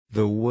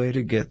The way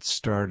to get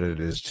started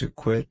is to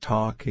quit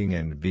talking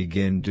and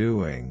begin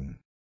doing.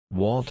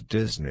 Walt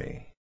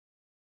Disney.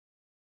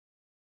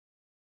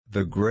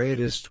 The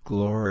greatest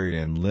glory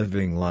in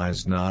living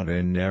lies not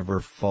in never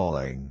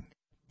falling,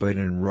 but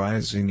in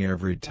rising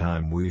every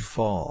time we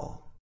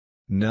fall.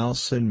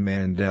 Nelson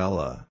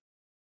Mandela.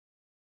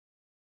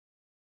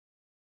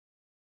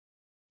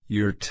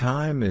 Your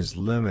time is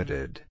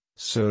limited,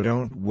 so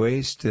don't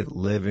waste it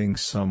living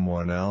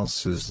someone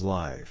else's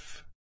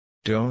life.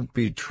 Don't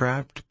be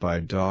trapped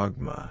by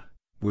dogma,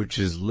 which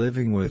is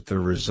living with the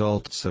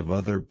results of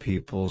other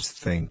people's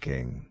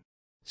thinking.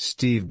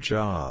 Steve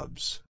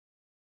Jobs.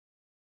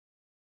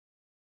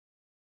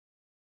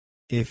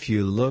 If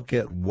you look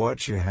at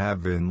what you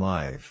have in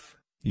life,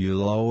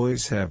 you'll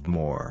always have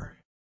more.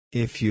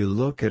 If you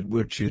look at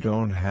what you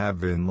don't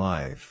have in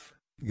life,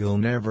 you'll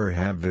never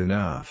have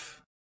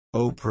enough.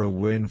 Oprah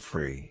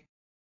Winfrey.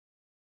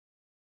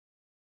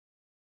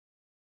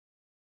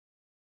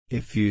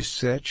 If you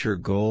set your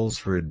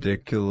goals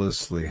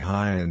ridiculously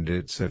high and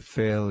it's a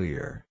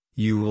failure,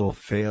 you will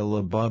fail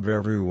above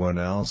everyone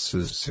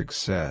else's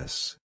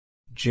success.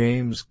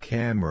 James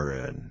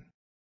Cameron.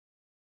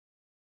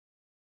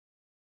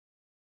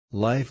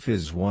 Life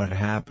is what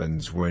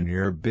happens when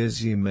you're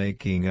busy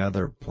making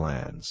other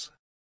plans.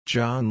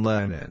 John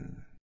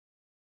Lennon.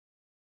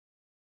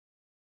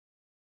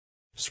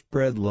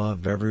 Spread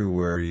love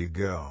everywhere you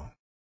go.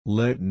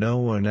 Let no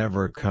one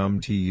ever come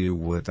to you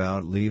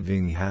without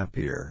leaving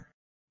happier.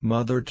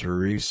 Mother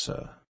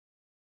Teresa.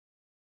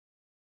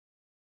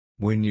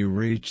 When you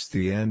reach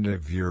the end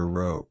of your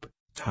rope,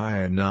 tie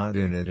a knot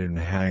in it and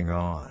hang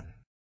on.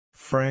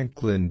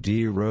 Franklin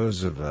D.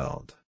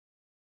 Roosevelt.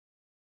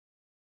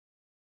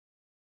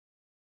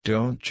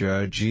 Don't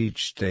judge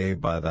each day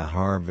by the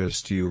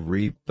harvest you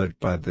reap but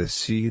by the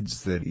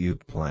seeds that you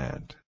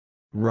plant.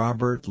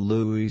 Robert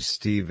Louis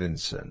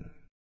Stevenson.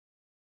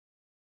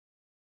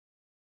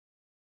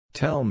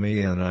 Tell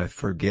me and I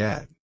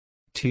forget.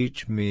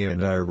 Teach me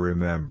and I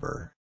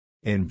remember.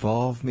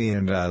 Involve me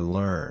and I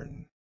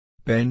learn.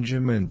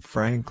 Benjamin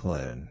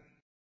Franklin.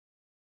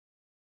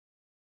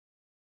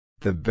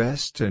 The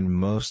best and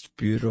most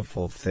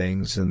beautiful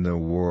things in the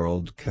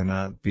world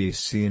cannot be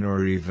seen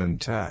or even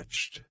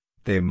touched.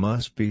 They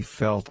must be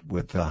felt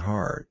with the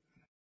heart.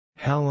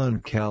 Helen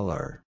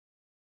Keller.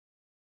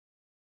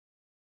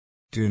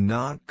 Do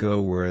not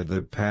go where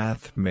the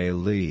path may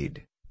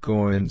lead,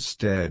 go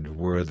instead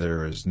where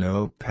there is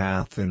no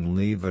path and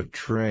leave a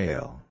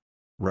trail.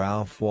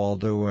 Ralph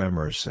Waldo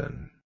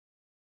Emerson.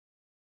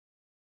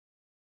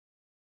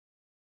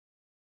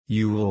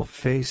 You will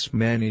face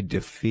many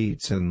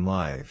defeats in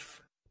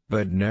life,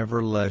 but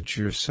never let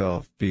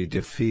yourself be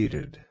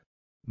defeated.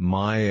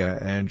 Maya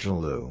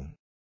Angelou.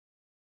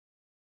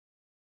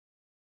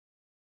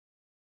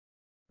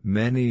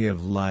 Many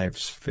of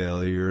life's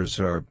failures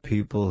are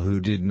people who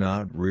did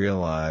not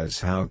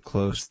realize how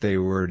close they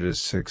were to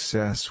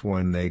success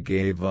when they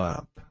gave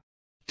up.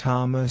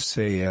 Thomas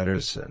A.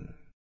 Edison.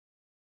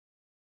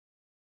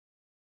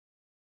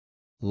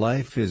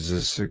 Life is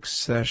a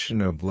succession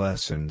of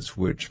lessons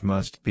which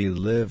must be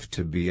lived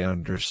to be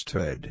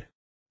understood.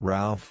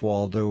 Ralph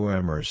Waldo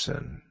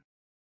Emerson.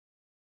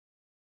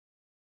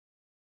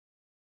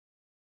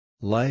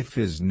 Life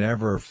is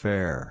never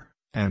fair.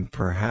 And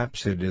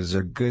perhaps it is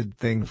a good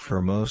thing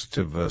for most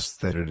of us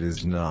that it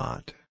is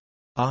not.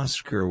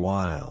 Oscar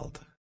Wilde.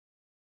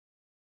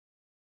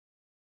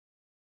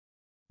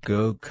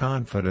 Go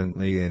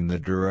confidently in the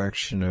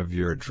direction of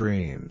your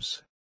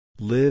dreams.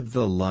 Live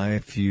the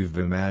life you've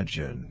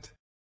imagined.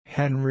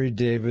 Henry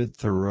David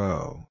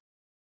Thoreau.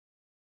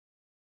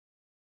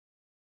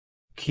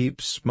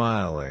 Keep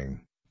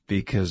smiling,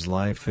 because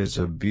life is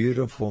a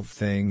beautiful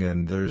thing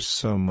and there's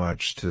so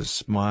much to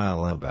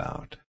smile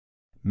about.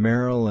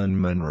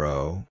 Marilyn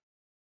Monroe.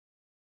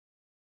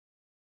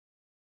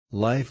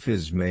 Life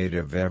is made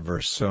of ever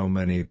so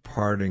many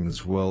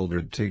partings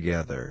welded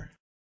together.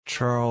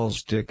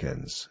 Charles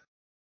Dickens.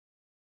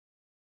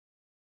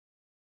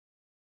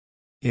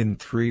 In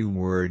 3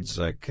 words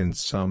I can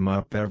sum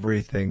up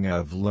everything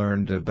I've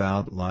learned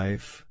about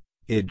life: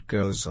 it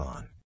goes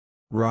on.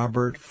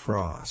 Robert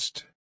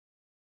Frost.